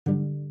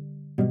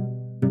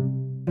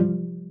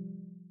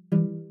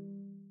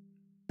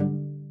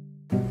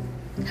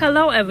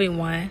Hello,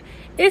 everyone.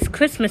 It's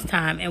Christmas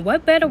time, and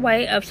what better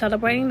way of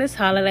celebrating this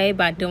holiday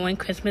by doing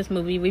Christmas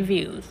movie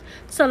reviews?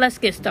 So let's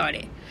get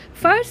started.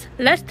 First,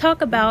 let's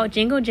talk about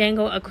Jingle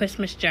Jangle: A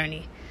Christmas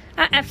Journey.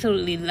 I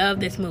absolutely love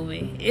this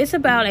movie. It's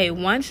about a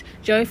once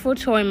joyful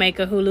toy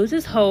maker who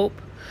loses hope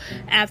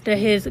after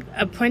his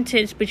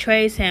apprentice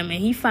betrays him, and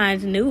he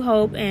finds new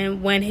hope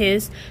and when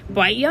his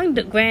bright young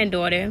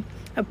granddaughter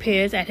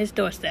appears at his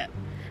doorstep.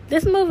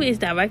 This movie is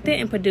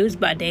directed and produced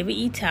by David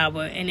E.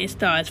 Talbot, and it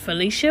stars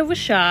Felicia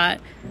Rashad,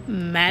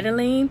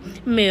 Madeline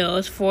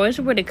Mills,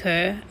 Forrest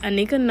Whitaker,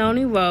 Anika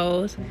Noni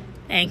Rose,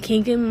 and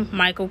Keegan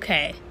Michael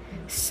Kay.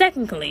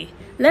 Secondly,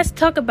 let's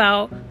talk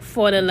about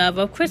For the Love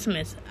of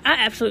Christmas. I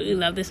absolutely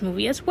love this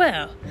movie as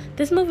well.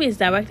 This movie is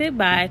directed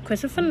by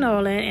Christopher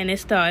Nolan, and it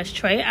stars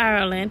Trey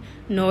Ireland,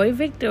 Nori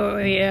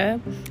Victoria,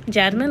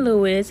 Jasmine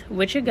Lewis,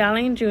 Richard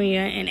Gallion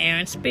Jr., and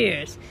Aaron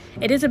Spears.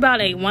 It is about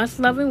a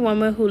once-loving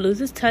woman who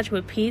loses touch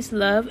with peace,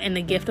 love, and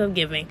the gift of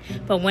giving.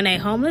 But when a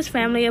homeless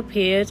family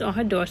appears on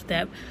her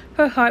doorstep,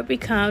 her heart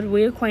becomes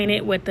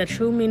reacquainted with the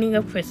true meaning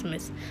of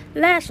Christmas.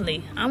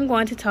 Lastly, I'm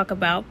going to talk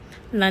about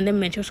London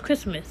Mitchell's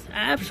Christmas.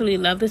 I absolutely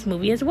love this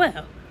movie as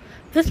well.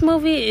 This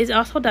movie is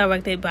also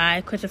directed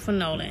by Christopher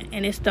Nolan,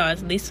 and it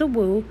stars Lisa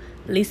Wu,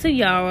 Lisa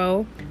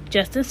Yarrow,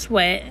 Justin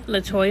Sweat,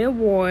 LaToya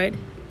Ward,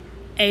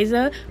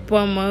 Asa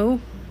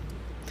Bromo,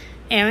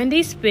 Aaron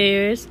D.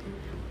 Spears,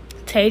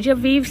 Taja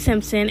Vive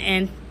Simpson,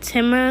 and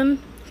Timon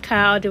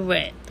Kyle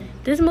DeRette.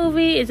 This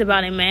movie is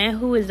about a man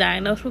who is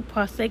diagnosed with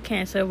prostate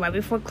cancer right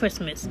before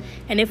Christmas,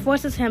 and it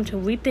forces him to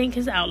rethink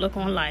his outlook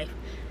on life.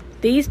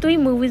 These three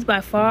movies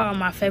by far are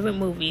my favorite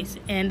movies,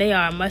 and they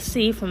are a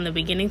must-see from the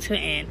beginning to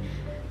end.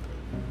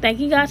 Thank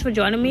you guys for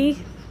joining me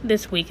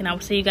this week, and I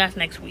will see you guys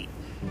next week.